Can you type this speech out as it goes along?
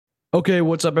Okay,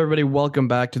 what's up, everybody? Welcome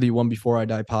back to the One Before I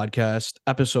Die podcast,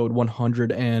 episode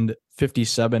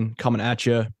 157, coming at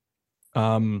you.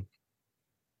 We're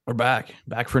back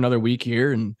for another week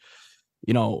here, and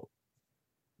you know,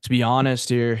 to be honest,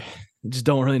 here, I just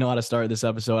don't really know how to start this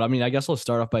episode. I mean, I guess I'll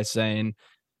start off by saying,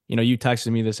 you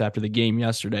texted me this after the game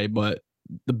yesterday, but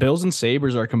the Bills and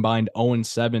Sabres are combined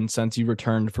 0-7 since you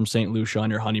returned from St. Lucia on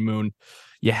your honeymoon.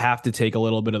 You have to take a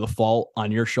little bit of the fault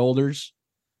on your shoulders.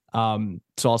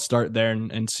 So I'll start there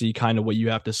and see kind of what you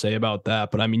have to say about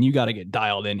that. But I mean, you got to get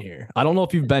dialed in here. I don't know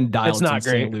if you've been dialed It's not since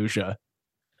St. great. Lucia.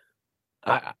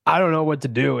 I don't know what to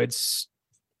do. It's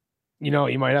you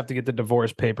might have to get the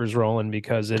divorce papers rolling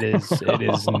because it is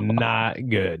not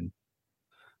good.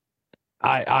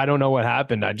 I don't know what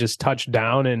happened. I just touched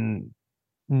down and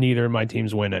neither of my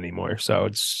teams win anymore. So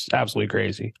it's absolutely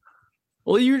crazy.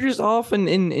 Well, you're just off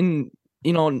in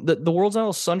the world's not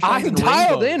all sunshine. I'm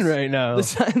dialed in right now.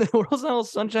 The world's not all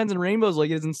sunshines and rainbows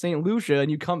like it is in St. Lucia, and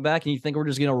you come back and you think we're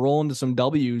just gonna roll into some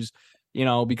W's,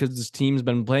 because this team's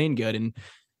been playing good and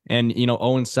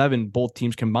 0-7, both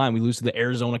teams combined. We lose to the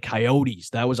Arizona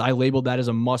Coyotes. I labeled that as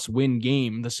a must-win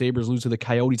game. The Sabres lose to the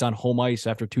Coyotes on home ice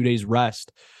after 2 days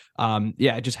rest.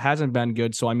 It just hasn't been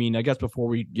good. So I mean, I guess before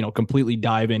we completely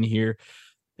dive in here,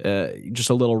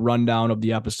 just a little rundown of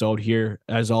the episode here,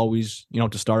 as always,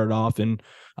 to start it off, and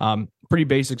pretty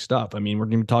basic stuff. I mean, we're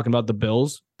going to be talking about the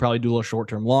Bills, probably do a little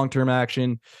short-term, long-term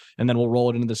action, and then we'll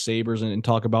roll it into the Sabres and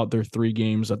talk about their 3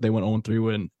 games that they went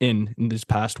 0-3 in this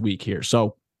past week here.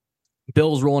 So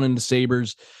Bills rolling into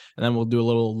Sabres, and then we'll do a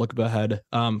little look ahead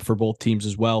for both teams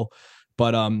as well.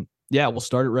 But we'll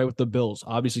start it right with the Bills.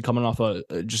 Obviously coming off a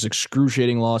just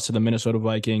excruciating loss to the Minnesota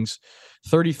Vikings,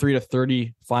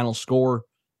 33-30 final score.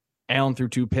 Allen threw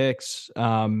 2 picks.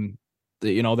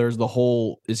 There's the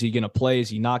whole, is he going to play? Is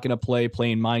he not going to play?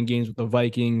 Playing mind games with the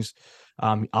Vikings.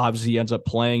 Obviously he ends up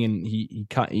playing, and he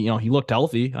looked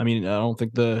healthy. I mean, I don't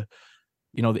think the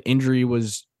injury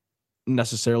was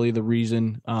necessarily the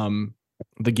reason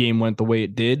the game went the way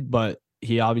it did, but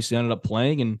he obviously ended up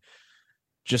playing, and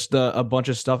just a bunch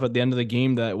of stuff at the end of the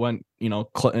game that went,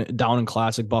 down in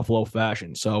classic Buffalo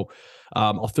fashion. So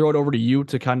I'll throw it over to you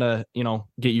to kind of,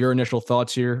 get your initial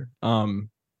thoughts here.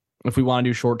 If we want to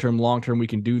do short-term, long-term, we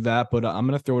can do that, but I'm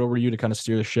going to throw it over to you to kind of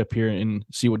steer the ship here and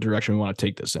see what direction we want to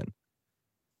take this in.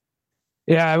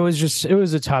 Yeah, it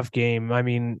was a tough game. I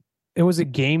mean, it was a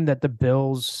game that the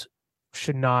Bills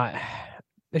should not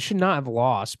have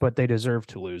lost, but they deserve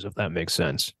to lose, if that makes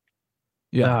sense.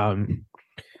 Yeah.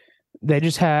 They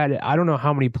just had, I don't know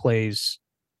how many plays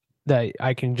that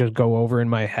I can just go over in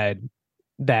my head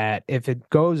that if it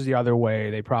goes the other way,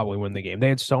 they probably win the game. They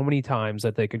had so many times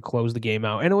that they could close the game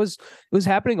out. And it was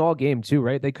happening all game too,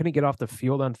 right? They couldn't get off the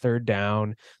field on 3rd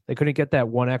down. They couldn't get that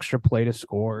one extra play to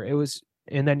score.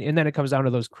 And then it comes down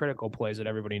to those critical plays that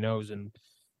everybody knows and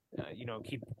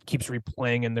keeps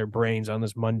replaying in their brains on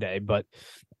this Monday. But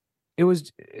it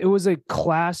was a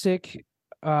classic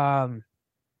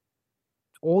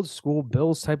old school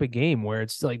Bills type of game where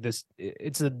it's like this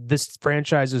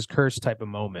franchise's curse type of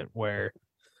moment where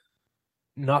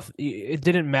it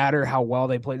didn't matter how well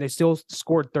they played. They still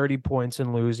scored 30 points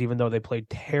and lose, even though they played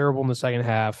terrible in the second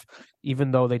half,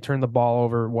 even though they turned the ball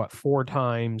over 4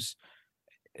 times.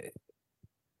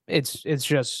 It's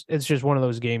just one of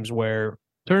those games where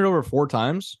Turned it over 4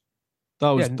 times. That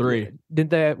was 3.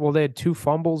 Didn't they? Well, they had 2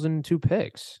 fumbles and 2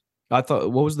 picks. I thought,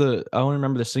 I only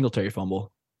remember the Singletary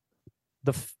fumble.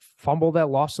 The fumble that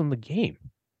lost them the game.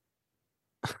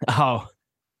 Oh,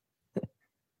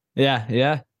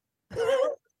 yeah.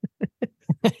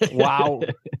 Wow.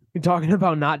 You're talking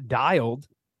about not dialed.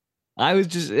 I was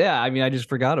just, I mean, I just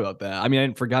forgot about that. I mean, I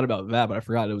didn't forgot about that, but I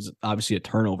forgot it was obviously a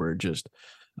turnover. Just,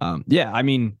 I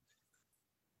mean,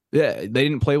 they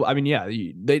didn't play. I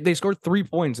mean, they scored 3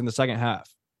 points in the second half.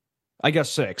 I guess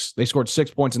 6. They scored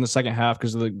 6 points in the second half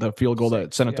because of the field goal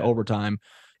that sent it to overtime.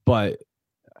 But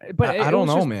I don't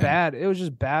know, man. Bad. It was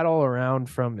just bad all around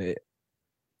from it.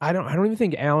 I don't even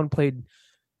think Allen played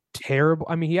terrible.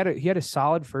 I mean, he had a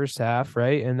solid first half,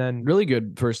 right? And then really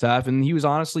good first half. And he was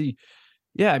honestly,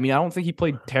 I mean, I don't think he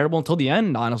played terrible until the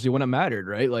end, honestly, when it mattered,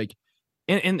 right? Like,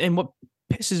 and what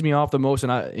pisses me off the most,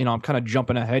 and I'm kind of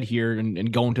jumping ahead here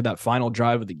and going to that final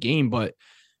drive of the game, but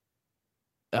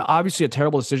obviously a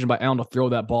terrible decision by Allen to throw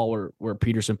that ball where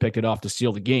Peterson picked it off to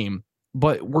seal the game.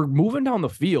 But we're moving down the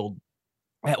field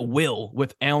at will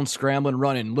with Allen scrambling,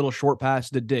 running, little short pass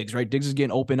to Diggs, right? Diggs is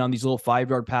getting open on these little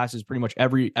 5-yard passes pretty much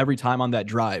every time on that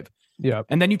drive. Yeah.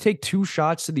 And then you take 2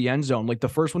 shots to the end zone. Like the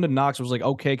first one to Knox was like,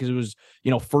 okay, because it was,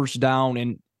 first down.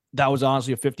 And that was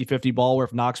honestly a 50-50 ball where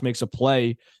if Knox makes a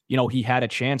play, he had a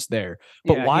chance there.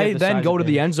 But Yeah, why then go to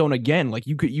the end zone again? Like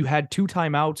you had 2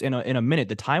 timeouts in a minute.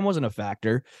 The time wasn't a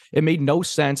factor. It made no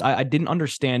sense. I didn't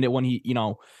understand it when he,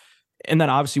 and then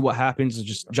obviously what happens is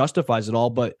just justifies it all.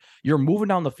 But you're moving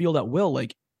down the field at will.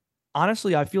 Like,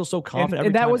 honestly, I feel so confident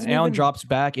every time Allen drops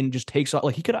back and just takes off.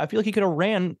 Like I feel like he could have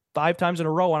ran 5 times in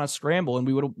a row on a scramble and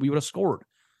we would have scored.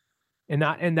 And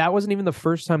that wasn't even the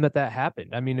first time that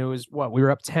happened. I mean, it was we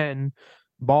were up 10,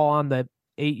 ball on the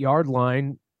 8-yard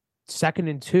line, 2nd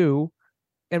and 2,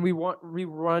 and we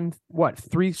run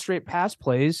 3 straight pass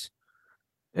plays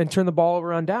and turn the ball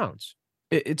over on downs.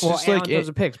 It's just Allen those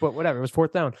are picks, but whatever. It was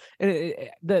 4th down, and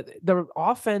the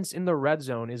offense in the red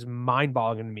zone is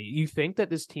mind-boggling to me. You think that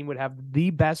this team would have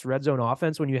the best red zone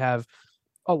offense when you have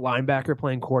a linebacker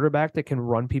playing quarterback that can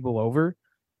run people over?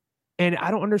 And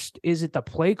I don't understand. Is it the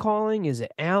play calling? Is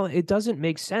it Allen? It doesn't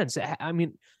make sense. I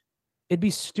mean, it'd be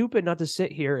stupid not to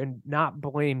sit here and not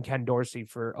blame Ken Dorsey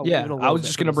for. I was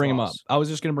just going to bring him up. I was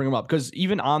just going to bring him up because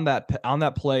even on that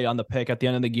play on the pick at the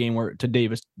end of the game where to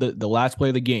Davis, the last play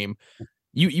of the game,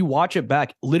 you watch it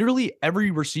back. Literally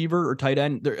every receiver or tight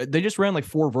end, they just ran like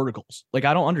 4 verticals. Like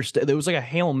I don't understand. It was like a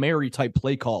Hail Mary type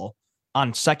play call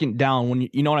on 2nd down when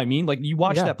you know what I mean. Like you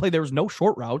watch that play, there was no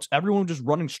short routes. Everyone was just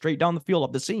running straight down the field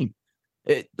up the seam.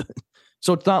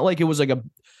 So it's not like it was like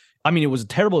it was a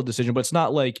terrible decision, but it's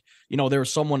not like, there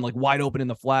was someone like wide open in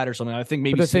the flat or something. I think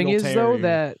maybe the thing is though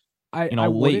that I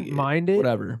wouldn't mind it.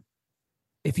 Whatever.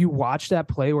 If you watch that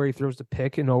play where he throws the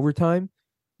pick in overtime,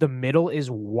 the middle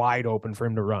is wide open for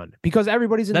him to run because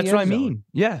everybody's in the end zone. That's what I mean.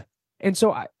 Yeah. And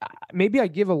so maybe I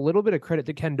give a little bit of credit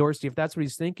to Ken Dorsey if that's what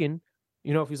he's thinking.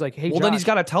 If he's like, hey, well, Josh, then he's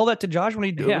got to tell that to Josh when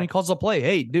he calls the play.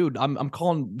 Hey, dude, I'm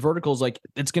calling verticals. Like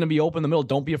it's going to be open in the middle.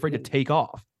 Don't be afraid to take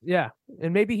off. Yeah.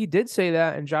 And maybe he did say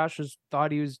that and Josh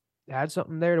thought he had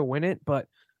something there to win it. But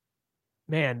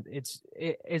man,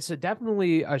 it's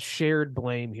definitely a shared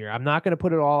blame here. I'm not going to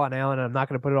put it all on Allen. I'm not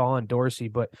going to put it all on Dorsey,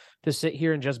 but to sit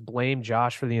here and just blame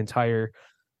Josh for the entire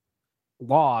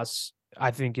loss, I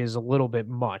think is a little bit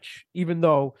much, even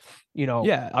though,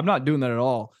 Yeah, I'm not doing that at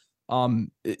all.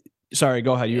 Sorry,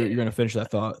 go ahead. You're going to finish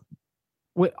that thought.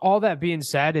 With all that being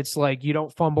said, it's like you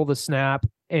don't fumble the snap,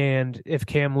 and if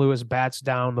Cam Lewis bats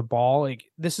down the ball, like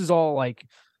this is all like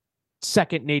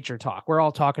second nature talk. We're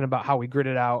all talking about how we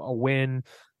gritted out a win,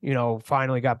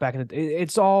 finally got back in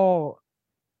it's all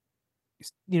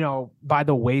by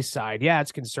the wayside. Yeah,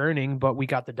 it's concerning, but we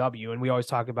got the W, and we always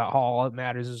talk about how all that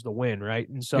matters is the win, right?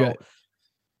 And so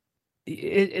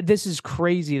this is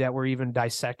crazy that we're even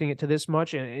dissecting it to this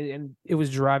much, and it was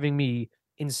driving me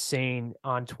insane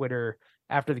on Twitter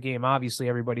after the game. Obviously,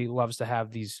 everybody loves to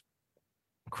have these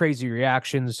crazy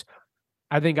reactions.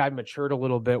 I think I've matured a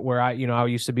little bit where I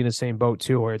used to be in the same boat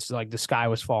too, where it's like the sky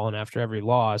was falling after every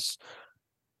loss.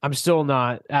 I'm still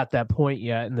not at that point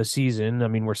yet in the season. I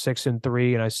mean, we're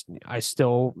 6-3, and I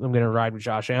still am going to ride with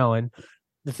Josh Allen.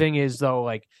 The thing is, though,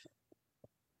 like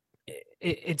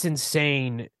it's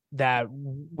insane that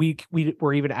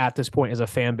we're even at this point as a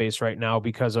fan base right now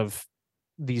because of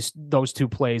those 2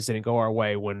 plays didn't go our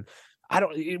way. When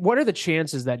what are the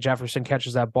chances that Jefferson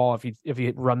catches that ball if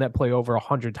he run that play over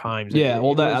 100 times? Yeah,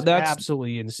 that's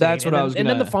absolutely insane. That's what I was. And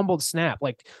then the fumbled snap,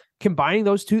 like combining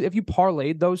those 2, if you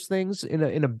parlayed those things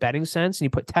in a betting sense and you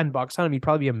put $10 on them, you'd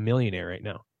probably be a millionaire right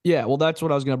now. Yeah, well, that's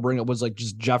what I was going to bring up was like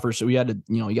just Jefferson. We had to,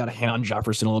 you got to hand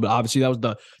Jefferson a little bit. Obviously, that was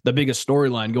the biggest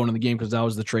storyline going in the game because that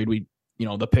was the trade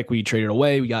the pick we traded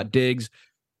away. We got Diggs.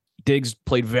 Diggs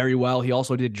played very well. He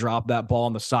also did drop that ball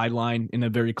on the sideline in a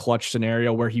very clutch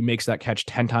scenario where he makes that catch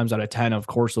 10 times out of 10. Of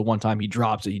course, the one time he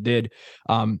drops it, he did.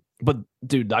 But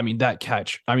dude, I mean, that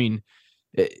catch,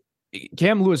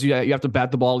 Cam Lewis, you have to bat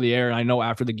the ball in the air. And I know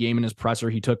after the game in his presser,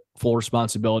 he took full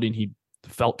responsibility and he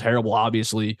felt terrible,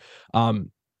 obviously.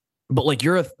 But like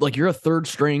you're a third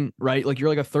string, right? Like you're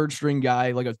like a third string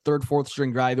guy, like a third, fourth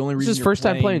string guy. The only reason this is his first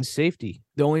time playing safety.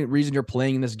 The only reason you're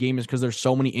playing in this game is because there's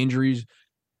so many injuries.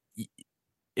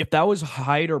 If that was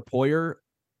Hyde or Poyer,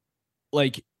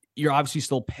 like you're obviously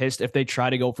still pissed if they try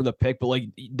to go for the pick, but like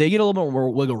they get a little bit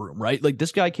more wiggle room, right? Like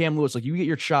this guy Cam Lewis, like you get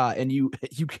your shot and you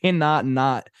cannot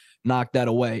not knock that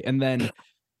away. And then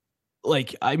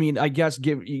like I guess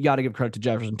you got to give credit to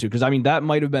Jefferson too, because that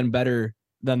might have been better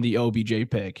than the OBJ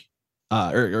pick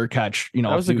or catch.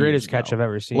 That was the greatest catch I've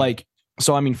ever seen. Like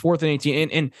so, 4th and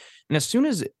 18, and as soon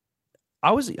as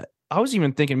I was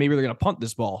even thinking maybe they're going to punt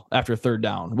this ball after 3rd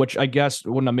down, which I guess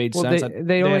wouldn't have made sense.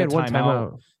 They only had one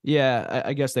timeout. Yeah,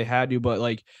 I guess they had to. But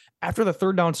like after the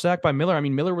 3rd down sack by Miller,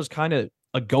 Miller was kind of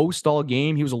a ghost all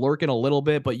game. He was lurking a little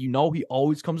bit, but he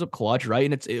always comes up clutch,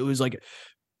 right? And it was like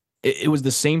it was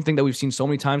the same thing that we've seen so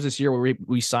many times this year where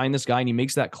we sign this guy and he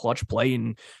makes that clutch play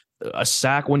and a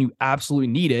sack when you absolutely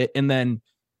need it. And then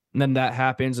that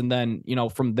happens. And then,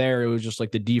 from there, it was just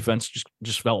like the defense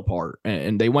just fell apart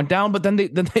and they went down, but then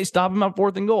they stopped him on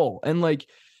 4th and goal. And like,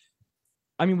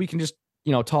 I mean, we can just,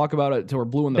 talk about it till we're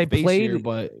blue in the face here,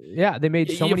 but yeah, they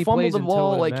made so many plays. The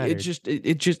ball, like it's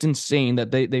just insane that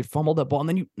they fumbled that ball,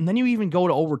 and then you even go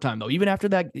to overtime though. Even after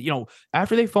that,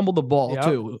 after they fumbled the ball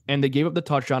too, and they gave up the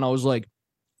touchdown, I was like,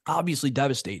 obviously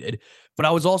devastated. But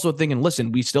I was also thinking,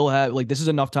 listen, we still have this is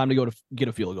enough time to go to get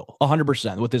a field goal,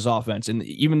 100% with this offense, and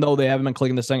even though they haven't been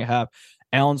clicking the second half,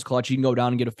 Allen's clutch, he can go down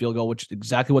and get a field goal, which is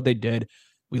exactly what they did.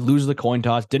 We lose the coin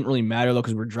toss. Didn't really matter though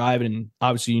because we're driving, and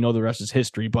obviously the rest is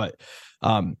history. But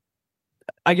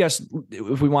I guess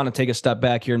if we want to take a step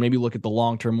back here and maybe look at the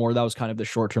long term more, that was kind of the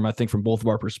short term, I think, from both of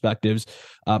our perspectives.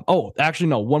 Actually,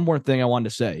 no. One more thing I wanted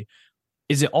to say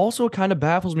is it also kind of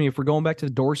baffles me if we're going back to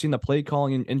the Dorsey and the play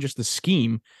calling and just the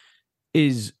scheme.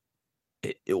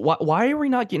 Why are we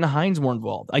not getting Hines more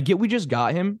involved? I get we just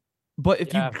got him, but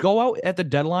if you go out at the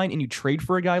deadline and you trade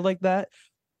for a guy like that.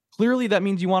 Clearly, that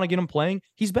means you want to get him playing.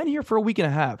 He's been here for a week and a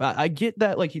half. I get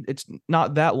that, it's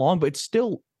not that long, but it's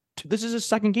still, this is his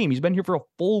second game. He's been here for a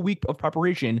full week of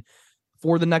preparation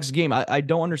for the next game. I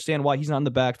don't understand why he's not in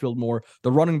the backfield more.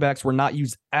 The running backs were not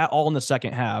used at all in the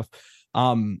second half.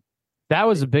 That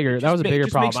was a bigger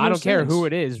problem. I don't care who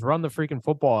it is. Run the freaking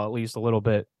football at least a little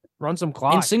bit. Run some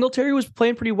clock. And Singletary was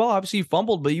playing pretty well. Obviously, he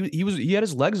fumbled, but he had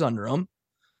his legs under him.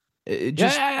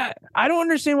 I don't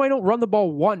understand why I don't run the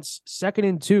ball once, 2nd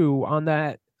and 2 on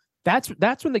that. That's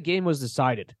when the game was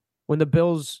decided. When the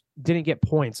Bills didn't get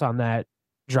points on that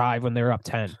drive when they were up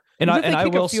 10. I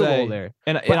will say there.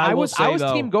 I was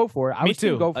team go for it. Me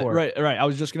too. Go for it. Right. I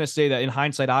was just gonna say that in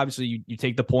hindsight, obviously you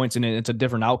take the points and it's a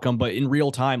different outcome, but in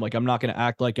real time, I'm not gonna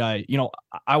act like I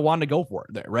wanted to go for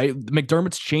it there. Right.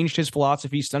 McDermott's changed his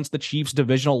philosophy since the Chiefs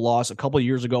divisional loss a couple of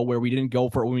years ago, where we didn't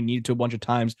go for it when we needed to a bunch of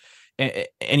times. And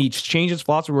he changed his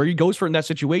philosophy where he goes for it in that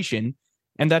situation.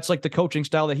 And that's like the coaching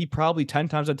style that he probably 10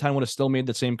 times out of 10 would have still made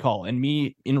the same call. And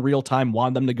me in real time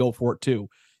wanted them to go for it too.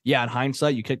 Yeah, in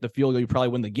hindsight, you kick the field goal, you probably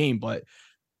win the game. But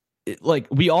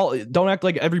we all don't act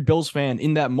like every Bills fan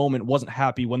in that moment wasn't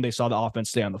happy when they saw the offense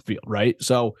stay on the field, right?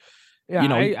 So, yeah,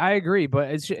 I agree,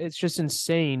 but it's just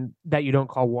insane that you don't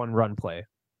call one run play.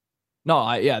 No,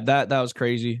 that was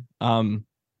crazy. And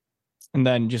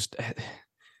then just.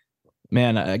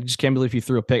 Man, I just can't believe he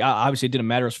threw a pick. Obviously, it didn't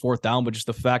matter. It was 4th down, but just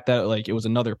the fact that it was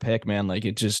another pick, man,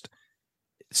 it just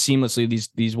seamlessly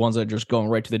these ones that are just going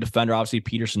right to the defender. Obviously,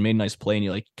 Peterson made a nice play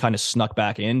and he kind of snuck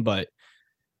back in, but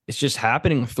it's just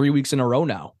happening 3 weeks in a row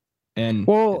now. And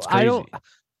it's crazy. I don't.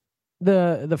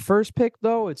 The first pick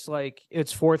though, it's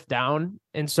 4th down,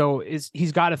 and so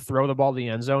he's got to throw the ball to the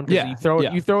end zone. Yeah, you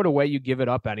throw it away, you give it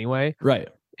up anyway. Right.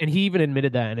 And he even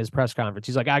admitted that in his press conference.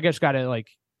 He's like, I just got to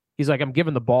He's like, I'm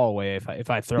giving the ball away if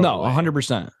I throw. No,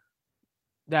 100%.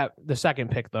 That the second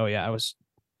pick though,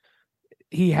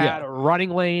 he had a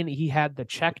running lane, he had the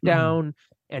check down,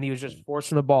 and he was just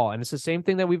forcing the ball. And it's the same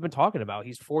thing that we've been talking about.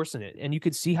 He's forcing it, and you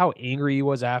could see how angry he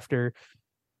was after.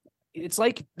 It's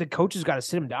like the coaches got to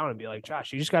sit him down and be like,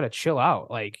 Josh, you just got to chill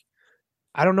out.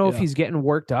 I don't know if he's getting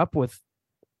worked up with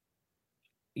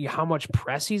how much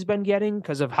press he's been getting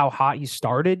because of how hot he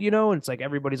started, and it's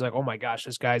everybody's like, oh my gosh,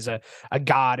 this guy's a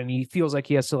god, and he feels like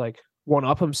he has to one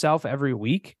up himself every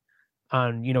week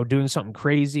on doing something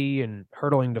crazy and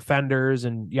hurdling defenders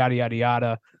and yada yada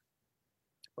yada.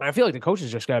 And I feel like the coaches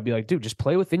just got to be like, dude, just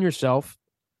play within yourself,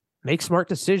 make smart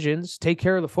decisions, take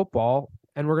care of the football,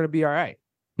 and we're gonna be all right.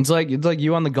 It's like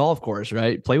you on the golf course,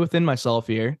 right? Play within myself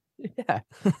here. Yeah,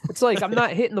 it's like I'm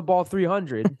not hitting the ball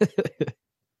 300.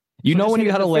 You know when you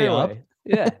got to lay up.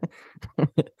 Yeah.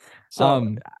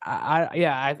 So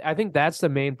I think that's the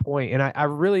main point. And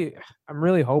I'm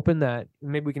really hoping that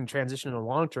maybe we can transition in the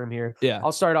long term here. Yeah.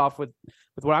 I'll start off with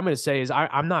what I'm going to say is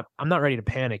I'm not ready to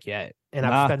panic yet. And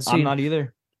I'm not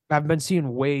either. I've been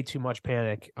seeing way too much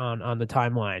panic on the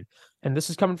timeline. And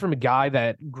this is coming from a guy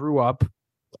that grew up,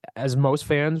 as most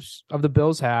fans of the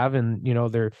Bills have, in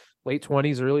their late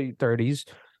 20s, early 30s,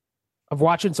 of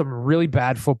watching some really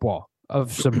bad football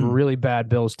of some really bad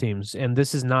Bills teams. And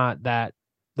this is not that.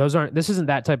 This isn't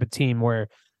that type of team where,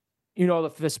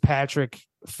 the Fitzpatrick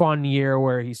fun year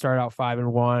where he started out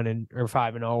 5-1 or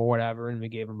 5-0 or whatever, and we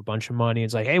gave him a bunch of money.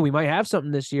 It's like, hey, we might have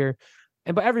something this year.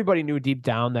 But everybody knew deep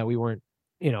down that we weren't,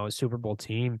 a Super Bowl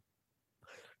team.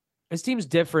 This team's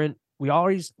different. We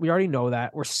already know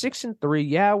that. We're 6-3.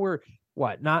 Yeah, we're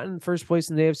not in first place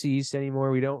in the AFC East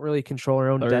anymore. We don't really control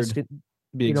our own destiny.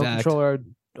 We don't control our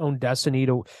own destiny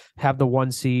to have the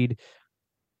 1 seed.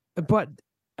 But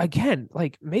again,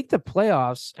 like make the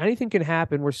playoffs. Anything can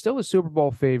happen. We're still a Super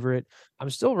Bowl favorite. I'm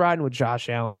still riding with Josh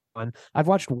Allen. I've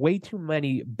watched way too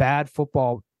many bad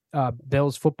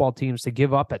Bills football teams to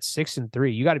give up at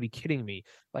 6-3. You got to be kidding me.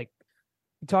 Like,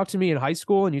 you talk to me in high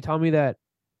school and you tell me that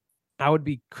I would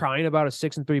be crying about a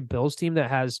 6-3 Bills team that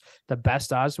has the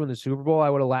best odds to win the Super Bowl. I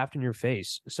would have laughed in your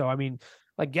face. So, I mean,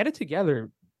 like, get it together,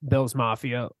 Bills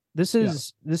Mafia. This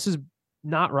is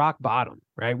not rock bottom,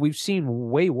 right? We've seen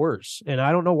way worse. And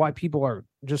I don't know why people are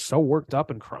just so worked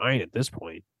up and crying at this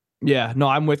point. Yeah, no,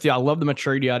 I'm with you. I love the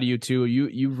maturity out of you too.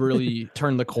 You've really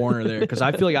turned the corner there, because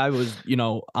I feel like I was,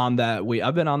 on that wave.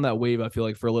 I've been on that wave, I feel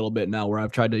like, for a little bit now, where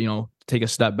I've tried to, take a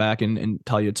step back and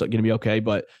tell you it's going to be okay.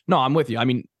 But no, I'm with you. I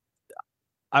mean,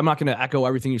 I'm not going to echo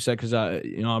everything you said, because I'm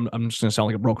just going to sound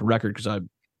like a broken record, because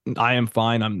I am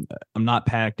fine. I'm not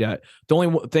panicked yet. The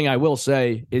only thing I will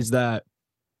say is that,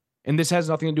 and this has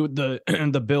nothing to do with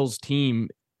the Bills team,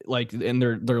 like, and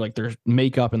their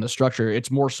makeup and the structure.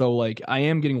 It's more so like I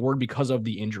am getting worried because of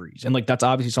the injuries, and like that's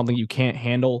obviously something you can't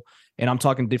handle. And I'm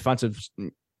talking defensive,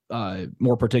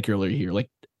 more particularly here.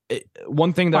 Like,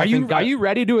 one thing that are you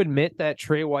ready to admit that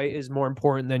Trey White is more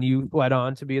important than you let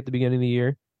on to be at the beginning of the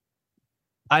year?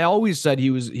 I always said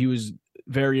he was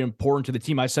very important to the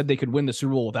team. I said they could win the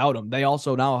Super Bowl without him. They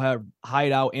also now have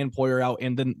Hyde out and Poyer out.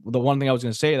 And then the one thing I was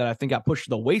going to say that I think got pushed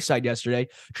to the wayside yesterday,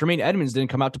 Tremaine Edmonds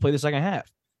didn't come out to play the second half.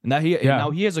 And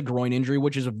now he has a groin injury,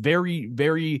 which is very,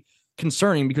 very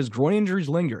concerning, because groin injuries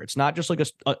linger. It's not just like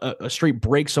a straight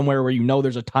break somewhere where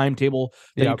there's a timetable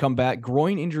that you come back.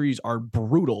 Groin injuries are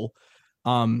brutal.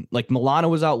 Like Milano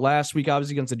was out last week,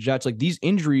 obviously, against the Jets. Like, these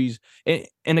injuries,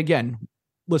 and again,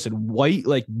 listen, White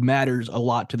like matters a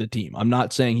lot to the team. I'm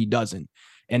not saying he doesn't.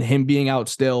 And him being out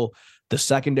still, the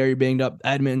secondary banged up,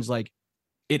 Edmonds, like,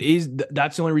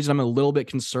 that's the only reason I'm a little bit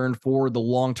concerned for the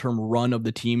long-term run of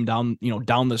the team down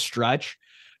the stretch.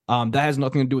 That has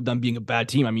nothing to do with them being a bad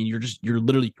team. I mean, you're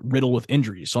literally riddled with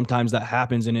injuries. Sometimes that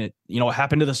happens, and it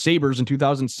happened to the Sabres in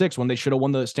 2006 when they should have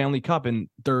won the Stanley Cup and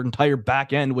their entire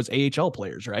back end was AHL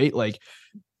players, right? Like,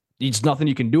 it's nothing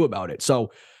you can do about it.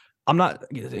 So I'm not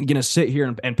going to sit here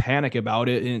and panic about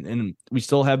it. And we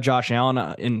still have Josh Allen,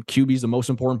 in QB is the most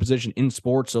important position in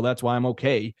sports. So that's why I'm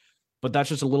okay. But that's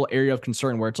just a little area of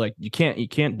concern where it's like, you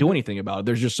can't do anything about it.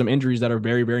 There's just some injuries that are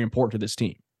very, very important to this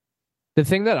team. The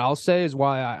thing that I'll say is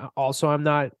why I'm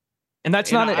not. And that's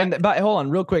but hold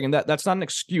on real quick. And that's not an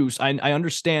excuse. I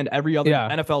understand every other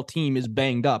NFL team is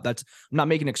banged up. I'm not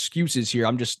making excuses here.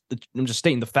 I'm just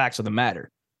stating the facts of the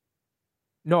matter.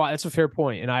 No, that's a fair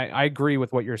point. And I agree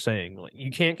with what you're saying. Like,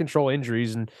 you can't control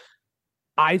injuries. And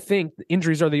I think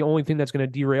injuries are the only thing that's going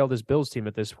to derail this Bills team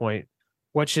at this point,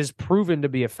 which is proven to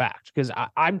be a fact. Because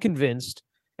I'm convinced,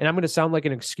 and I'm going to sound like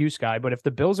an excuse guy, but if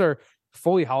the Bills are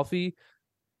fully healthy,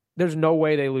 there's no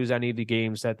way they lose any of the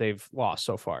games that they've lost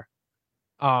so far.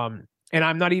 And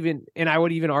I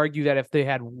would even argue that if they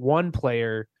had one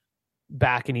player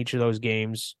back in each of those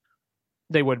games,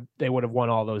 they would have won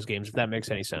all those games, if that makes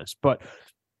any sense. But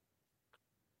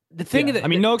the thing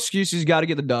no excuses, you got to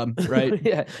get the dub, right?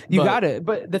 Yeah, you got it.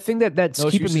 But the thing that's no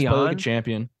keeping me on, like a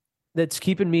champion, that's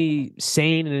keeping me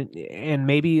sane, and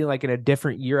maybe like in a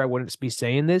different year I wouldn't be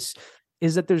saying this,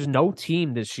 is that there's no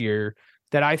team this year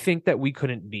that I think that we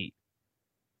couldn't beat.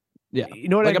 Yeah, you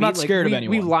know what I mean? I'm not scared of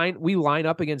anyone. We line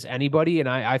up against anybody, and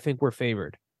I think we're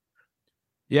favored.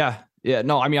 Yeah.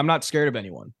 No, I mean, I'm not scared of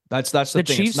anyone. That's the thing.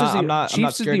 Chiefs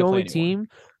Chiefs is the only team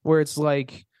where it's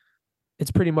like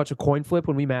it's pretty much a coin flip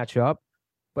when we match up.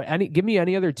 But give me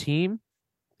any other team,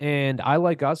 and I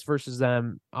like us versus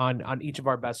them on each of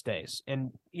our best days.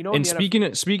 And And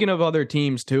speaking of other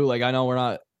teams too, like, I know we're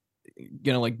not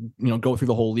gonna go through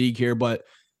the whole league here, but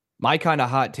my kind of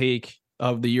hot take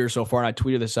of the year so far, and I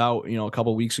tweeted this out a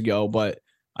couple of weeks ago, but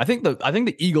I think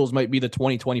the Eagles might be the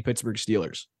 2020 Pittsburgh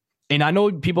Steelers. And I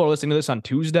know people are listening to this on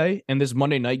Tuesday, and this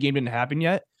Monday night game didn't happen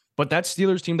yet, but that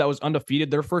Steelers team that was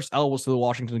undefeated, their first L was to the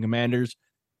Washington Commanders.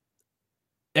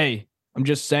 Hey, I'm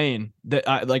just saying that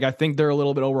I think they're a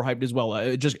little bit overhyped as well.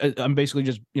 I'm basically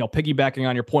just piggybacking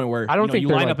on your point where I don't think you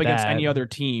line up against any other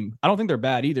team. I don't think they're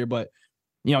bad either, but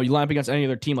you line up against any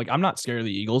other team. Like, I'm not scared of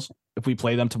the Eagles if we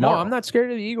play them tomorrow. No, I'm not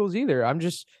scared of the Eagles either.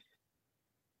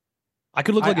 I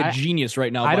could look like a genius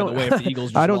right now, by the way, if the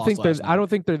Eagles just I don't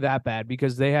think they're that bad,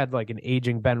 because they had like an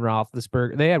aging Ben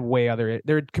Roethlisberger. They had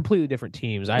they're completely different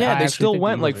teams. They still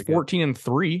went like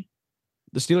 14-3.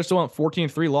 The Steelers still went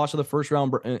 14-3, lost to the first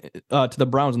round to the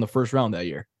Browns in the first round that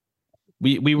year.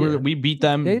 We beat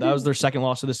them. That was their second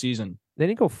loss of the season. They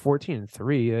didn't go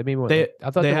 14-3. I mean,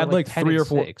 I thought they had like 3 or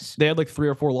 4. They had like 3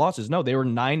 or 4 losses. No, they were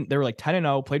 9. They were like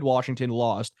 10-0. Played Washington,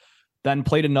 lost. Then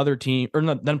played another team,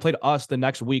 then played us the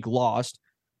next week, lost.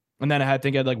 And then I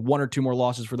think I had like 1 or 2 more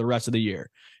losses for the rest of the year.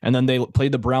 And then they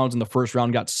played the Browns in the first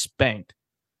round, got spanked.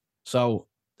 So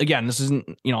again, this isn't,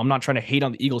 I'm not trying to hate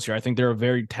on the Eagles here. I think they're a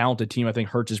very talented team. I think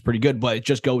Hurts is pretty good, but it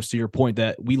just goes to your point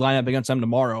that we line up against them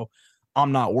tomorrow.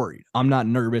 I'm not worried. I'm not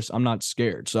nervous. I'm not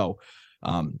scared. So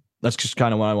that's just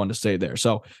kind of what I wanted to say there.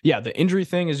 So yeah, the injury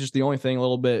thing is just the only thing a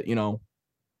little bit,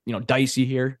 dicey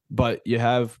here, but you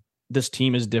have this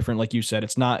team is different. Like you said,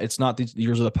 it's not these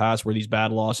years of the past where these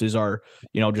bad losses are,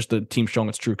 just the team showing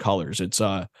its true colors.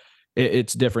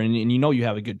 It's different. And you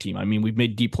have a good team. I mean, we've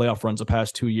made deep playoff runs the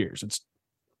past 2 years. It's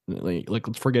like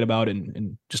let's forget about it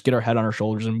and just get our head on our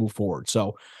shoulders and move forward.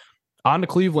 So on to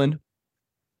Cleveland.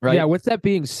 Right. Yeah. With that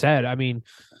being said, I mean,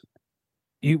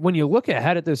 when you look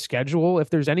ahead at the schedule,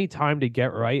 if there's any time to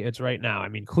get right, it's right now. I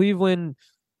mean, Cleveland,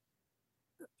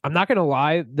 I'm not going to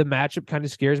lie, the matchup kind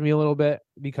of scares me a little bit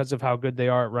because of how good they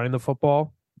are at running the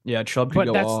football. Yeah, Chubb could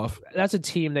go off. That's a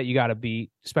team that you got to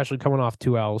beat, especially coming off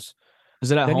 2 L's.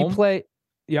 Is it at then home?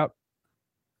 Yep.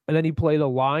 And then you play the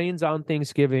Lions on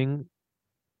Thanksgiving.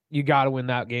 You got to win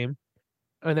that game.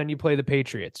 And then you play the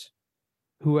Patriots,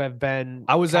 who have been.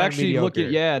 I was actually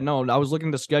looking. Yeah, no, I was looking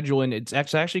at the schedule, and it's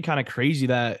actually kind of crazy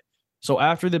that. So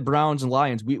after the Browns and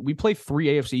Lions, we play 3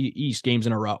 AFC East games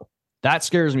in a row. That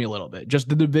scares me a little bit. Just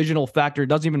the divisional factor. It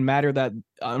doesn't even matter that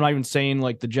I'm not even saying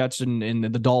like the Jets and the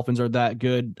Dolphins are that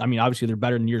good. I mean, obviously they're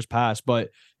better than years past, but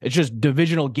it's just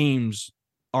divisional games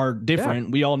are different.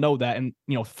 Yeah. We all know that. And,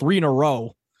 3 in a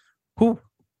row.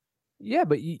 Yeah,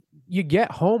 but you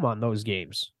get home on those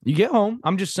games. You get home.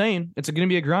 I'm just saying it's going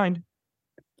to be a grind.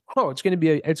 Oh, it's going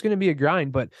to be a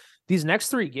grind, but these next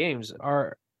 3 games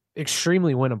are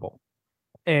extremely winnable.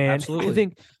 And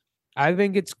absolutely. I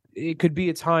think it could be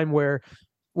a time where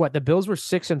the Bills were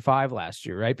 6-5 last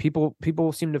year, right?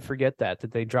 People seem to forget that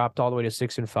they dropped all the way to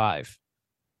 6-5.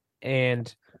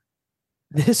 And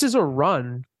this is a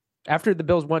run after the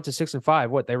Bills went to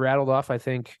 6-5. They rattled off, I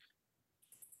think,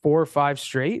 4 or 5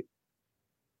 straight.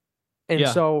 And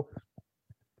so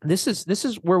this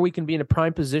is where we can be in a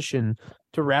prime position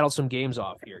to rattle some games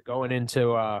off here going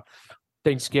into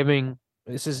Thanksgiving.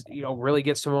 This is, really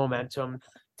get some momentum.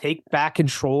 Take back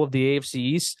control of the AFC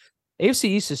East. AFC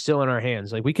East is still in our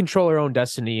hands. Like, we control our own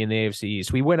destiny in the AFC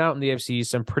East. We went out in the AFC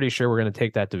East. I'm pretty sure we're going to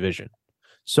take that division.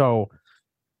 So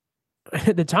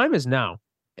the time is now.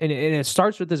 And it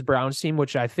starts with this Browns team,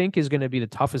 which I think is going to be the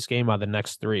toughest game out of the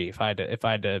next 3, if I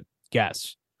had to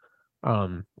guess.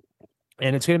 And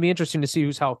it's going to be interesting to see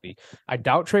who's healthy. I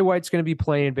doubt Trey White's going to be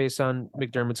playing based on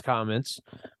McDermott's comments.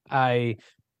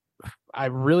 I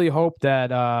really hope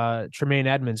that Tremaine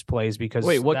Edmonds plays because.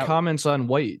 Wait, what comments on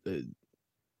White?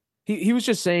 He was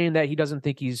just saying that he doesn't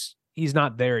think he's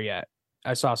not there yet.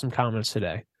 I saw some comments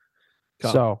today.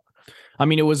 So, I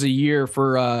mean, it was a year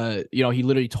for he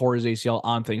literally tore his ACL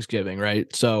on Thanksgiving,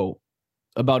 right? So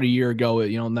about a year ago,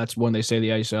 and that's when they say the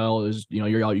ACL is,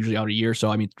 you're usually out a year. So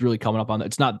I mean, it's really coming up on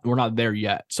that. We're not there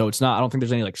yet. So it's not. I don't think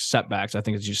there's any like setbacks. I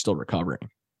think it's just still recovering.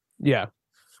 Yeah.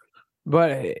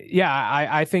 But yeah,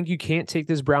 I think you can't take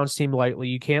this Browns team lightly.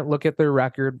 You can't look at their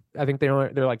record. I think they're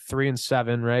like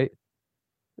 3-7, right?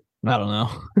 I don't know.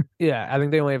 Yeah, I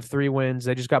think they only have 3 wins.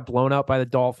 They just got blown out by the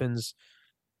Dolphins.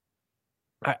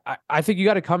 I think you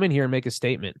got to come in here and make a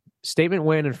statement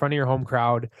win in front of your home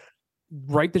crowd,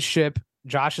 right the ship.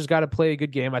 Josh has got to play a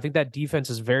good game. I think that defense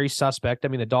is very suspect. I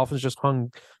mean, the Dolphins just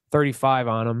hung 35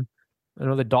 on them. I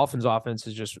know the Dolphins offense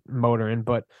is just motoring,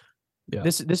 but yeah.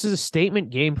 This is a statement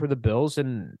game for the Bills,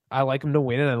 and I like them to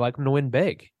win, and I like them to win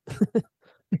big. All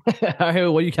right,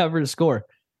 what do you got for the score?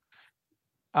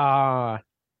 I'm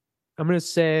going to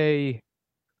say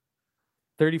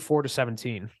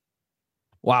 34-17.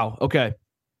 Wow. Okay.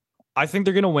 I think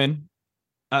they're going to win.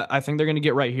 I think they're going to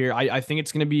get right here. I think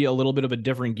it's going to be a little bit of a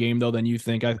different game, though, than you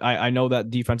think. I know that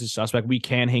defense is suspect. We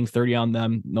can hang 30 on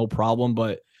them, no problem.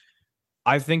 But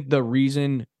I think the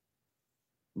reason,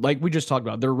 like we just talked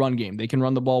about, their run game, they can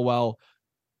run the ball well.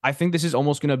 I think this is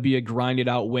almost going to be a grinded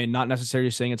out win, not necessarily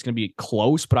saying it's going to be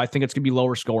close, but I think it's going to be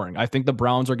lower scoring. I think the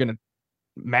Browns are going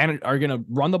to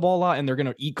run the ball a lot, and they're going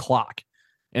to eat clock.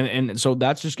 And so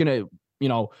that's just going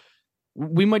to,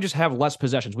 we might just have less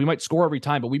possessions. We might score every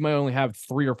time, but we might only have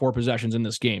 3 or 4 possessions in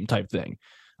this game type thing.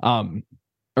 Or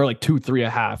like 2, 3 a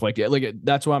half. Like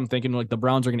that's what I'm thinking. Like the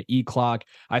Browns are going to eat clock.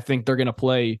 I think they're going to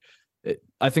play.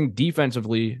 I think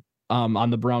defensively on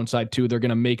the Brown side too, they're going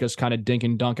to make us kind of dink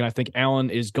and dunk. And I think Allen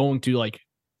is going to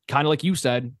kind of like you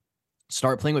said,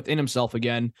 start playing within himself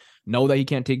again, know that he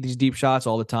can't take these deep shots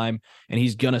all the time. And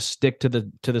he's going to stick to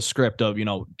the script of,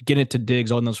 get it to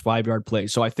Diggs on those 5-yard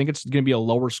plays. So I think it's going to be a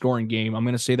lower scoring game. I'm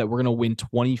going to say that we're going to win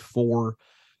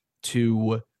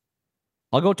 24-17.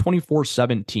 I'll go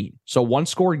 24-17. So one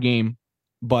score game,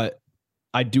 but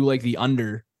I do like the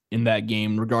under in that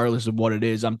game, regardless of what it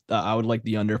is. I would like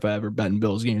the under if I ever bet in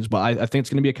Bills games, but I think it's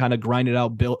going to be a kind of grinded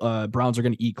out. Browns are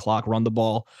going to eat clock, run the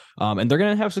ball, and they're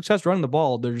going to have success running the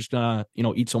ball. They're just going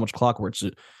to eat so much clock where it's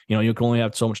you can only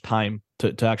have so much time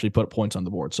to actually put points on the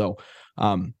board. So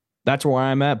that's where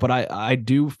I'm at. But I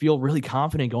do feel really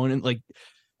confident going in. Like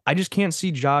I just can't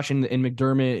see Josh and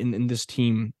McDermott in this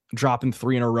team dropping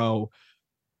 3 in a row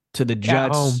to the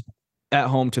Jets at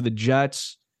home to the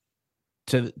Jets.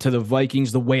 To the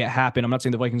Vikings, the way it happened. I'm not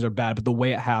saying the Vikings are bad, but the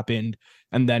way it happened,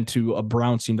 and then to a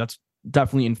Browns team that's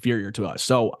definitely inferior to us.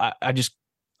 So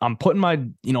I'm putting my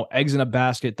eggs in a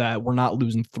basket that we're not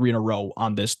losing 3 in a row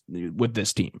on this with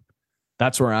this team.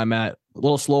 That's where I'm at. A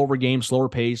little slower game, slower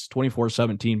pace,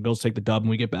 24-17. Bills take the dub and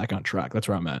we get back on track. That's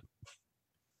where I'm at.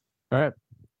 All right.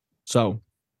 So,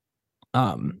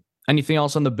 anything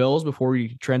else on the Bills before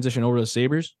we transition over to the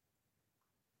Sabres?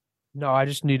 No, I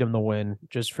just need him to win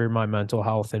just for my mental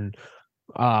health and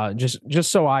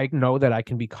just so I know that I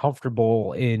can be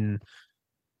comfortable in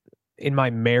my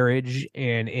marriage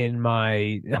and in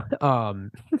my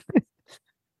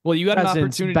well, you got an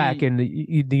opportunity back in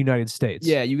the United States.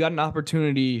 Yeah, you got an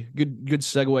opportunity. Good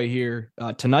segue here.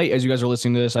 Tonight, as you guys are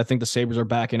listening to this, I think the Sabres are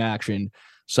back in action.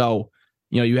 So,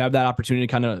 you have that opportunity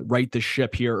to kind of right the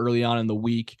ship here early on in the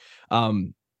week.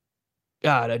 God,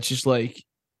 it's just like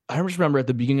I just remember at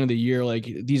the beginning of the year, like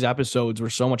these episodes were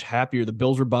so much happier. The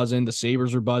Bills were buzzing, the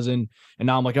Sabres were buzzing, and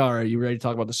now I'm like, all right, you ready to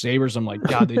talk about the Sabres? I'm like,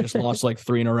 God, they just lost like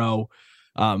 3 in a row.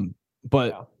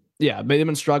 But yeah, they've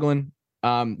been struggling.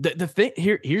 The thing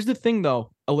here's the thing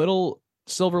though, a little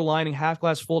silver lining, half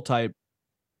glass full type.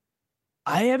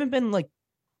 I haven't been like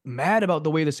mad about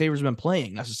the way the Sabres have been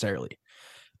playing necessarily.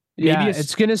 Maybe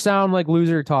it's gonna sound like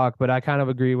loser talk, but I kind of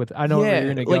agree with. I know where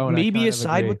you're gonna go. Like maybe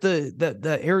aside with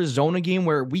the Arizona game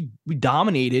where we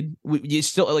dominated, you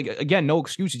still like again no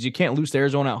excuses. You can't lose to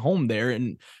Arizona at home there,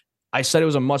 and I said it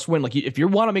was a must win. Like if you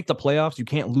want to make the playoffs, you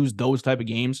can't lose those type of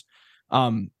games.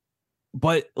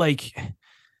 But like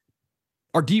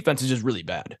our defense is just really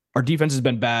bad. Our defense has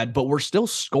been bad, but we're still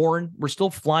scoring. We're still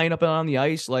flying up and on the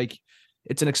ice. Like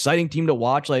it's an exciting team to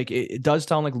watch. Like it does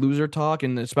sound like loser talk,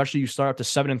 and especially you start up to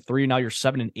 7-3. Now you're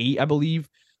 7-8, I believe.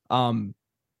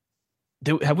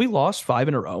 Have we lost 5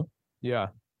 in a row? Yeah.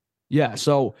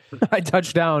 So I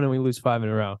touched down and we lose 5 in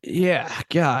a row. Yeah,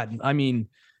 God. I mean,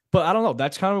 but I don't know.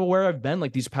 That's kind of where I've been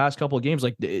like these past couple of games.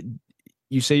 Like,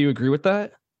 you say you agree with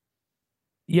that?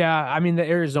 Yeah, I mean the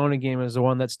Arizona game is the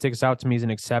one that sticks out to me as an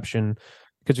exception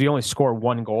because we only scored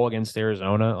 1 goal against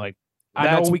Arizona. Like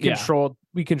I know we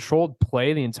controlled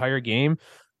play the entire game.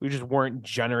 We just weren't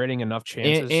generating enough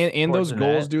chances. And those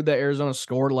goals, dude, that Arizona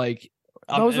scored, like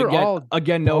those are all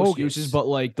no excuses, but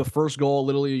like the first goal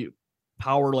literally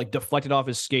power like deflected off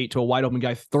his skate to a wide open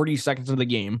guy 30 seconds into the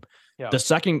game. Yeah. The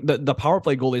second the power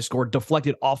play goal they scored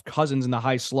deflected off Cousins in the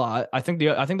high slot. I think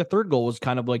the third goal was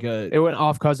kind of like it went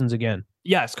off Cousins again.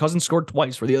 Yes, Cousins scored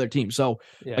twice for the other team. So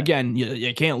again,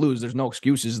 you can't lose. There's no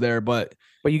excuses there, but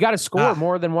you got to score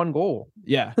more than 1 goal.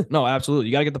 Yeah, no, absolutely.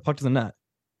 You got to get the puck to the net.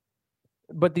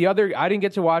 But I didn't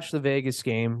get to watch the Vegas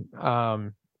game.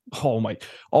 Oh my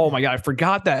God, I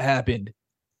forgot that happened.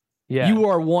 Yeah, you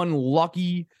are one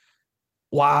lucky.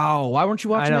 Wow, why weren't you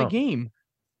watching that game?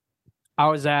 I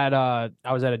was at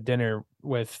a dinner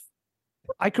with.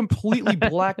 I completely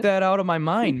blacked that out of my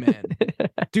mind, man.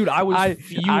 Dude, I was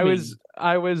fuming.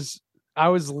 I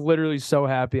was literally so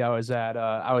happy I was at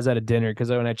a dinner because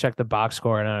when I checked the box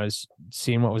score and I was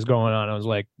seeing what was going on, I was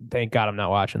like, thank God I'm not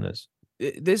watching this.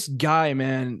 This guy,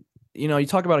 man, you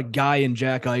talk about a guy in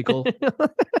Jack Eichel.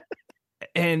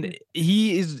 And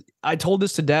I told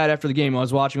this to Dad after the game. I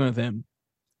was watching with him.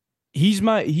 He is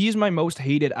my most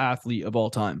hated athlete of all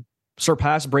time.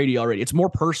 Surpassed Brady already. It's more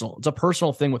personal. It's a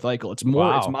personal thing with Eichel. It's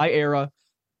more, It's my era.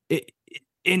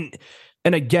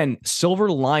 And again, silver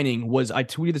lining was I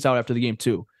tweeted this out after the game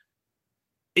too.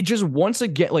 It just once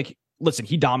again, like, listen,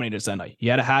 he dominated us that night. He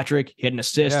had a hat trick, he had an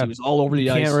assist, he was all over the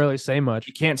ice. Can't really say much.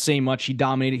 You can't say much. He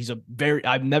dominated. He's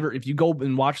if you go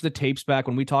and watch the tapes back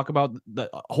when we talk about the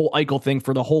whole Eichel thing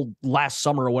for the whole last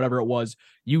summer or whatever it was,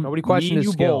 nobody questioned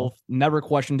his skill. Both never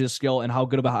questioned his skill and how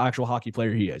good of an actual hockey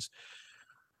player he is.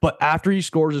 But after he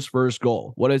scores his first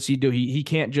goal, what does he do? He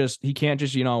can't just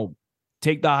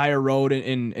take the higher road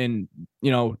and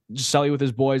just sell you with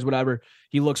his boys, whatever.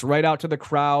 He looks right out to the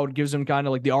crowd, gives him kind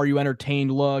of like the "Are you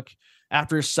entertained?" look.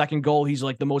 After his second goal, he's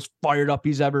like the most fired up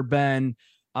he's ever been.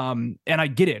 And I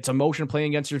get it; it's emotion playing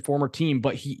against your former team,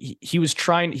 but he was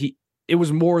trying. It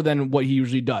was more than what he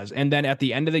usually does. And then at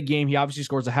the end of the game, he obviously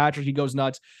scores a hat trick. He goes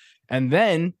nuts, and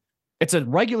then It's a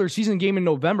regular season game in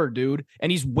November, dude,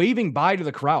 and he's waving bye to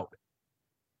the crowd.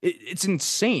 It's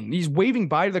insane. He's waving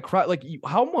bye to the crowd. Like,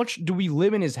 how much do we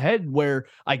live in his head where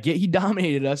I get he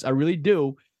dominated us? I really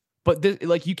do. But this,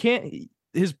 like, you can't,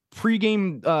 his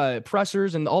pregame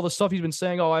pressers and all the stuff he's been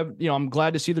saying, I'm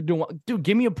glad to see they're doing well. Dude,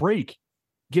 give me a break.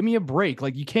 Give me a break.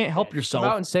 Like, you can't help yourself.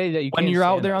 Come out and say that when you're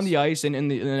out there on the ice and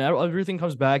everything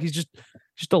comes back. He's just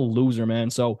a loser, man.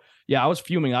 So, yeah, I was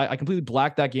fuming. I completely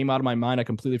blacked that game out of my mind. I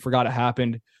completely forgot it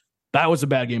happened. That was a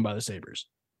bad game by the Sabres.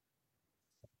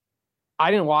 I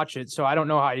didn't watch it, so I don't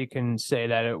know how you can say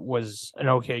that it was an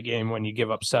okay game when you give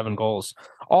up 7 goals.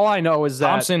 All I know is that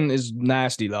Thompson is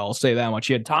nasty, though. I'll say that much.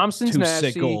 He had Thompson's 2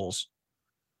 nasty. sick goals.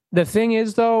 The thing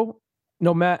is, though,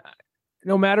 no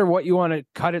matter what you want to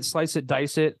cut it, slice it,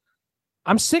 dice it,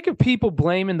 I'm sick of people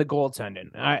blaming the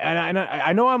goaltending.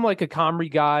 I know I'm like a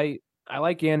Comrie guy. I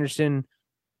like Anderson.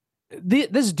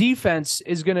 This defense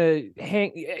is going to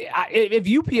hang. If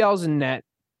UPL's in net,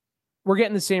 we're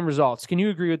getting the same results. Can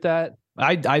you agree with that?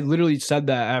 I literally said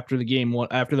that after the game,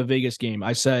 after the Vegas game.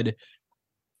 I said,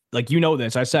 like,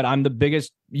 this. I said, I'm the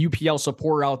biggest UPL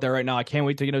supporter out there right now. I can't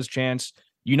wait to get his chance.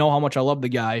 You know how much I love the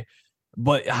guy.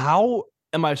 But how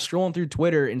am I scrolling through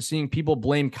Twitter and seeing people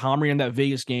blame Comrie in that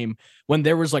Vegas game when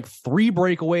there was like 3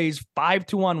 breakaways, 5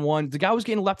 2-on-1? The guy was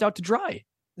getting left out to dry.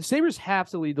 The Sabres have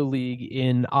to lead the league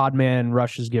in odd man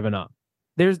rushes given up.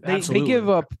 They give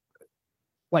up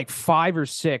like 5 or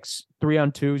 6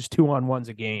 3-on-2s, 2-on-1s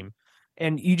a game.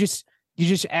 And you just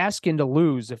asking to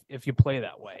lose if you play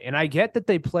that way. And I get that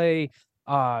they play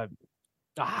a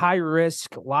high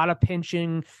risk, a lot of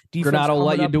pinching. Granato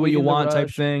let you do what you want type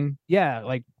thing. Yeah,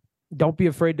 like don't be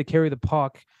afraid to carry the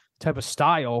puck type of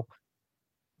style.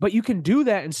 But you can do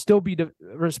that and still be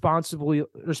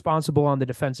responsible on the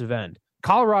defensive end.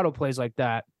 Colorado plays like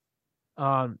that.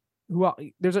 Well,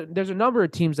 there's a number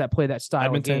of teams that play that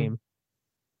style of game.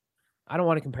 I don't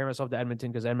want to compare myself to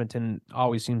Edmonton because Edmonton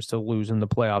always seems to lose in the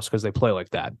playoffs because they play like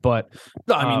that. But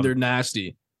I mean, they're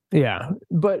nasty. Yeah,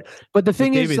 but the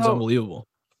thing is, David's unbelievable.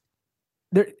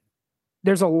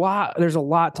 There's a lot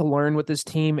to learn with this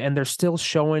team, and they're still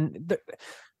showing.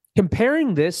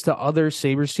 Comparing this to other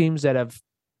Sabres teams that have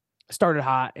started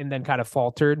hot and then kind of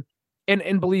faltered,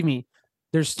 and believe me,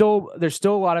 there's still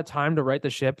a lot of time to right the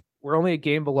ship. We're only a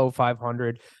game below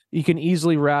 500. You can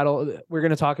easily rattle. We're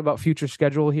going to talk about future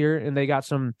schedule here, and they got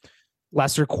some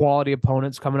lesser quality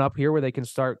opponents coming up here where they can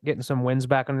start getting some wins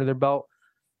back under their belt.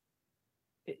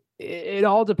 It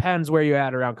all depends where you're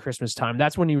at around Christmas time.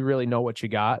 That's when you really know what you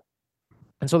got.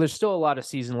 And so there's still a lot of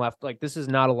season left. Like, this is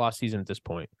not a lost season at this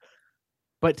point.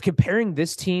 But comparing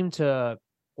this team to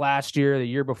last year, the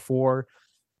year before,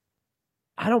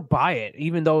 I don't buy it,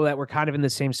 even though that we're kind of in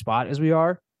the same spot as we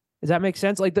are. Does that make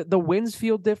sense? Like the wins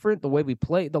feel different, the way we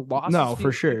play, the losses. No,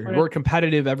 for sure. Different. We're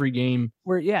competitive every game.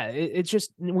 It's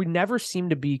just we never seem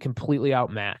to be completely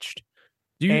outmatched.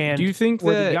 Do you think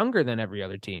we're younger than every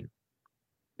other team?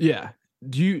 Yeah.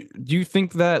 Do you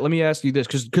think that? Let me ask you this,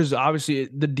 because obviously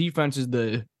the defense is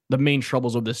the main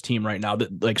troubles of this team right now.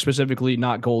 That, like, specifically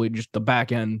not goalie, just the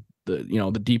back end,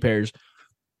 the D pairs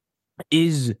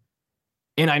is.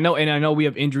 And I know we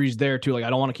have injuries there too. Like,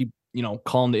 I don't want to keep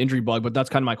calling the injury bug, but that's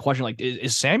kind of my question. Like,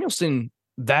 is Samuelsson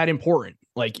that important?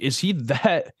 Like, is he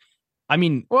that? I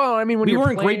mean, when we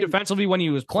weren't great defensively when he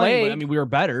was playing, but I mean, we were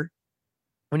better.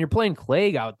 When you're playing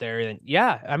Clague out there, then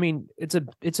yeah, I mean, it's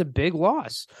a big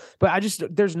loss. But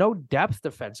there's no depth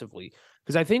defensively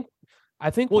because I think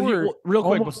real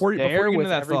quick before you get into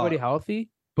that everybody thought, healthy.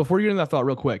 Before you get into that thought,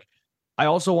 real quick, I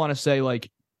also want to say like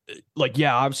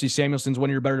yeah, obviously Samuelsson's one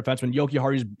of your better defensemen. Yoki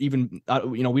Hardy's even,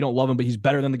 we don't love him, but he's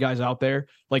better than the guys out there.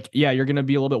 Like, yeah, you're going to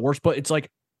be a little bit worse, but it's like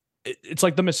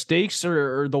the mistakes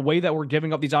or the way that we're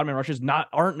giving up these odd man rushes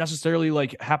aren't necessarily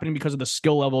like happening because of the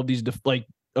skill level of these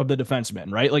of the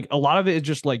defensemen, right? Like, a lot of it is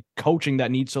just like coaching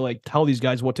that needs to like tell these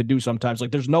guys what to do sometimes.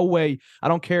 Like, there's no way, I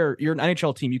don't care, you're an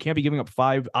NHL team, you can't be giving up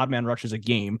 5 odd man rushes a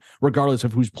game regardless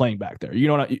of who's playing back there. You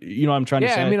know what I'm trying to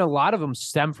say? Yeah, I mean, a lot of them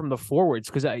stem from the forwards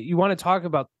because you want to talk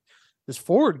about this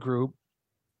forward group.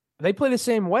 They play the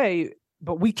same way,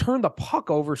 but we turn the puck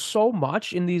over so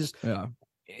much in these,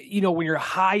 when you're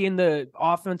high in the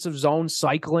offensive zone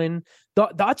cycling,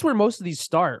 that's where most of these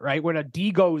start, right? When a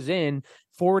D goes in,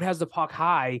 forward has the puck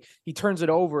high, he turns it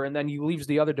over, and then he leaves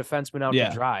the other defenseman out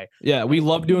to dry. Yeah, we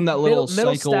love doing that little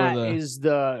cycle.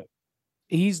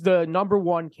 He's the number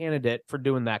one candidate for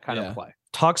doing that kind of play.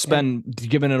 Tuck's been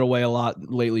giving it away a lot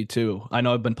lately too. I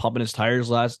know I've been pumping his tires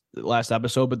last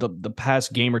episode, but the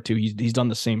past game or two, he's done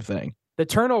the same thing. The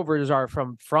turnovers are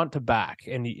from front to back,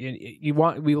 and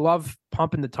we love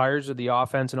pumping the tires of the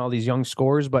offense and all these young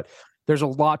scorers, but there's a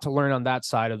lot to learn on that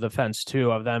side of the fence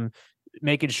too, of them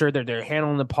making sure that they're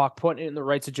handling the puck, putting it in the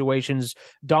right situations,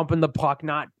 dumping the puck,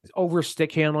 not over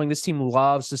stick handling. This team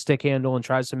loves to stick handle and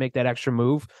tries to make that extra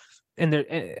move. And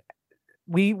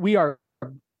we are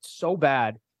so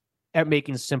bad at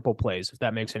making simple plays, if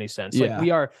that makes any sense. Yeah.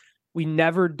 Like we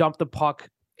never dump the puck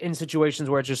in situations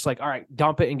where it's just like, all right,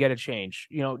 dump it and get a change.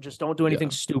 Just don't do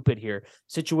anything stupid here.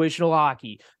 Situational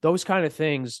hockey, those kind of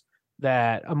things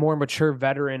that a more mature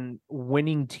veteran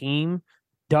winning team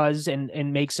does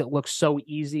and makes it look so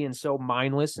easy and so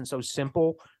mindless and so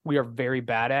simple. We are very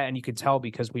bad at, and you can tell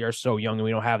because we are so young and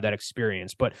we don't have that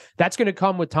experience. But that's going to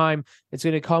come with time. It's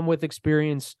going to come with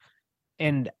experience.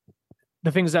 And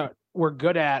the things that we're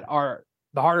good at are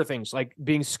the harder things, like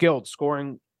being skilled,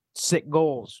 scoring sick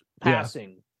goals,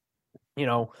 passing,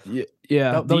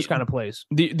 those kind of plays.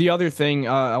 The other thing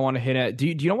I want to hit at, do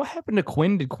you know what happened to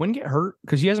Quinn? Did Quinn get hurt?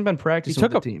 Because he hasn't been practicing. He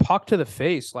took with the a team. puck to the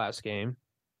face last game.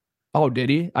 Oh, did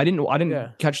he? I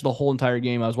didn't catch the whole entire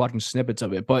game. I was watching snippets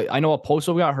of it, but I know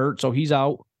Oposo got hurt, so he's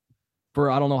out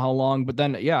for I don't know how long. But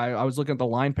then, I was looking at the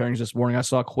line pairings this morning. I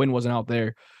saw Quinn wasn't out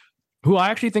there, who I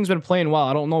actually think's been playing well.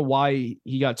 I don't know why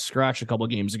he got scratched a couple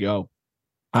of games ago.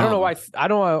 I don't know why. I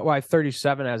don't know why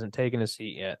 37 hasn't taken a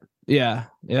seat yet. Yeah,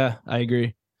 I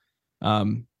agree. But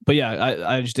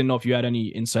I just didn't know if you had any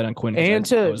insight on Quinn.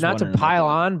 And not to pile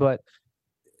on, but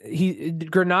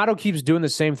Granato keeps doing the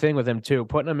same thing with him too,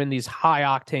 putting him in these high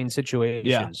octane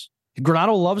situations. Yeah.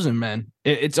 Granato loves him, man.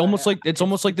 It's almost like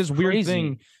this weird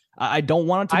thing. I don't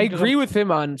want it to. I agree with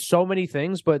him on so many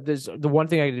things, but there's the one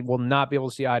thing I will not be able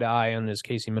to see eye to eye on is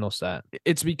Casey Mittelstadt.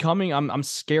 It's becoming. I'm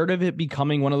scared of it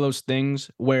becoming one of those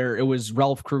things where it was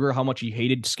Ralph Kruger how much he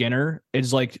hated Skinner.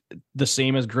 It's like the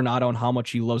same as Granato and how much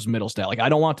he loves Mittelstadt. Like I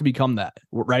don't want it to become that,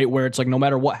 right? Where it's like no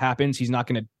matter what happens, he's not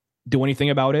going to do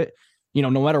anything about it. No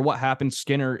matter what happens,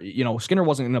 Skinner wasn't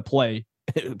going to play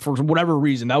for whatever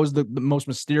reason. That was the most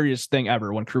mysterious thing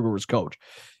ever when Kruger was coach.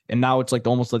 And now it's like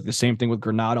almost like the same thing with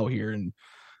Granato here. And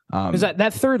is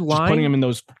that third line putting him in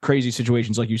those crazy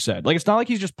situations, like you said, like, it's not like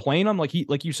he's just playing them. Like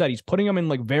you said, he's putting them in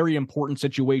like very important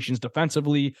situations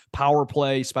defensively, power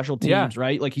play, special teams,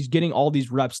 right? Like he's getting all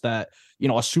these reps that, a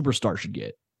superstar should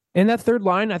get. And that third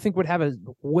line, I think, would have a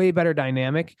way better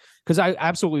dynamic because I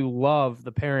absolutely love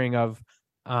the pairing of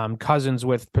Cousins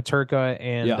with Peterka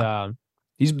and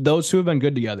those two have been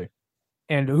good together.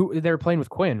 And who they were playing with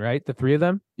Quinn, right? The three of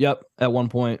them. Yep, at one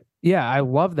point. Yeah, I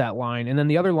love that line. And then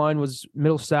the other line was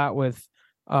Mittelstadt with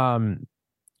Olofsson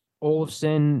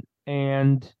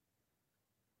and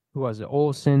who was it?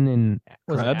 Olofsson and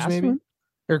Krebs, maybe?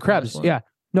 Or Krebs, yeah.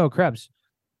 No, Krebs.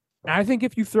 And I think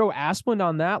if you throw Asplund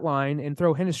on that line and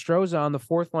throw Hinostroza on the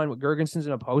fourth line with Girgensons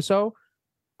and Oposo,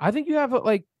 I think you have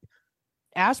like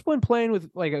Asplund playing with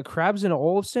like a Krebs and a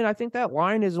Olofsson. I think that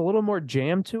line is a little more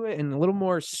jam to it and a little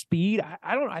more speed.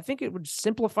 I think it would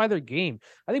simplify their game.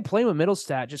 I think playing with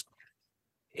Mittelstadt just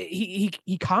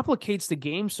he complicates the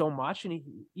game so much, and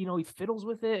he fiddles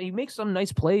with it. He makes some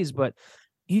nice plays, but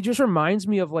he just reminds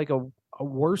me of like a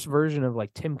worse version of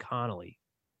like Tim Connolly,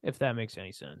 if that makes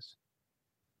any sense.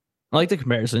 I like the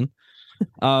comparison.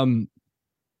 But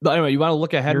anyway, you want to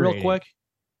look ahead real quick?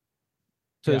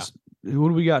 Who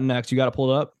do we got next? You got it pulled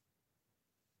up?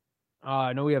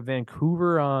 I know we have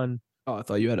Vancouver on. Oh, I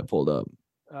thought you had it pulled up.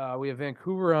 We have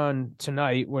Vancouver on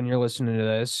tonight when you're listening to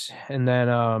this, and then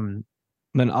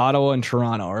Ottawa and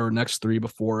Toronto are our next three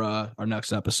before our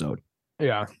next episode.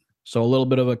 Yeah. So a little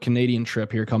bit of a Canadian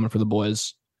trip here coming for the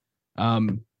boys.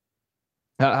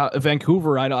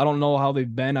 Vancouver, I don't know how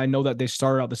they've been. I know that they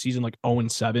started out the season like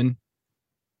 0-7.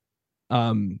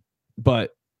 But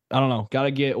I don't know.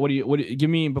 Gotta get give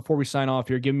me before we sign off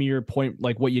here. Give me your point,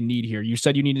 like what you need here. You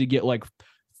said you needed to get like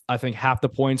I think half the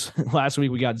points last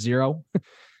week. We got 0.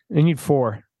 You need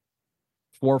 4.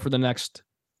 4 for the next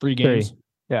 3 games. 3.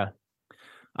 Yeah.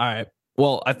 All right.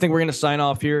 Well, I think we're gonna sign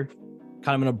off here.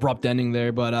 Kind of an abrupt ending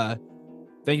there, but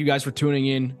thank you guys for tuning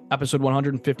in. Episode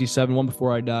 157, One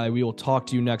Before I Die. We will talk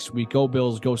to you next week. Go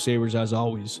Bills, go Sabres as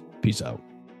always. Peace out.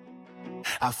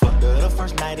 I fucked her the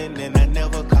first night and then I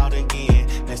never called again.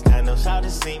 Next time those out to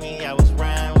see me, I was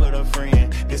riding with a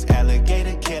friend. This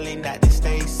alligator Kelly, not the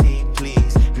Stacy,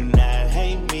 please. Do not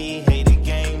hate me, hate the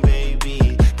game,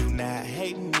 baby. Do not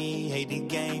hate me, hate the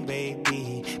game,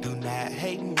 baby. Do not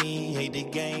hate me, hate the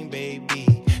game,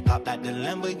 baby. Popped out the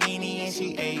Lamborghini and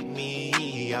she ate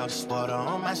me. I was sport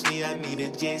on my sleeve, I need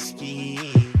a jet ski.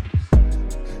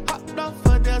 Hopped off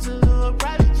her, does a little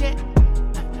private jet.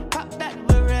 Popped that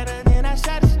Beretta, then I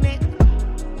shot a snit.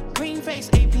 Green face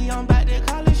AP on back to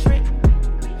college strip.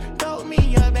 Told me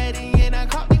you're better and I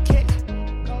caught the kick.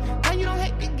 How you don't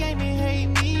hate the game and hate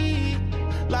me?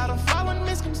 Lot of following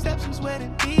misconceptions where to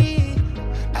be.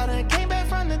 I done came back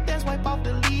from the death wipe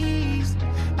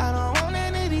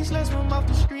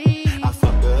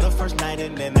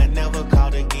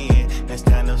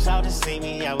Next time those out to see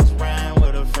me, I was riding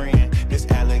with a friend. This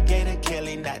alligator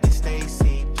Kelly, not this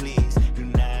Stacy, please. Do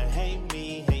not hate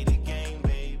me, hate the game,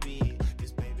 baby.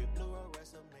 This baby blue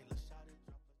arrest of make a shot.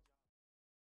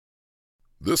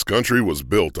 This country was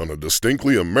built on a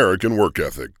distinctly American work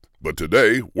ethic, but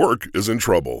today, work is in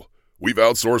trouble. We've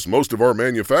outsourced most of our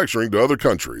manufacturing to other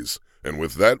countries, and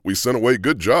with that, we sent away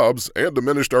good jobs and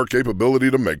diminished our capability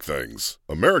to make things.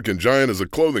 American Giant is a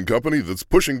clothing company that's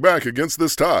pushing back against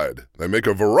this tide. They make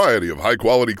a variety of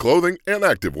high-quality clothing and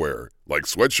activewear, like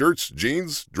sweatshirts,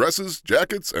 jeans, dresses,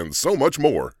 jackets, and so much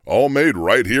more. All made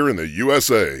right here in the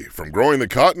USA, from growing the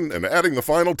cotton and adding the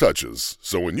final touches.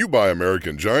 So when you buy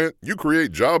American Giant, you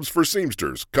create jobs for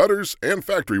seamsters, cutters, and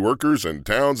factory workers in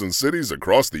towns and cities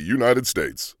across the United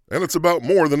States. And it's about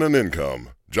more than an income.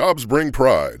 Jobs bring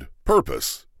pride,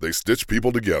 purpose. They stitch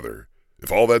people together.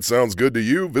 If all that sounds good to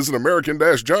you, visit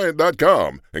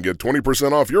American-Giant.com and get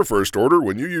 20% off your first order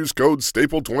when you use code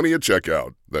STAPLE20 at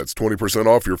checkout. That's 20%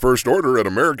 off your first order at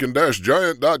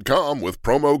American-Giant.com with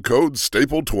promo code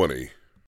STAPLE20.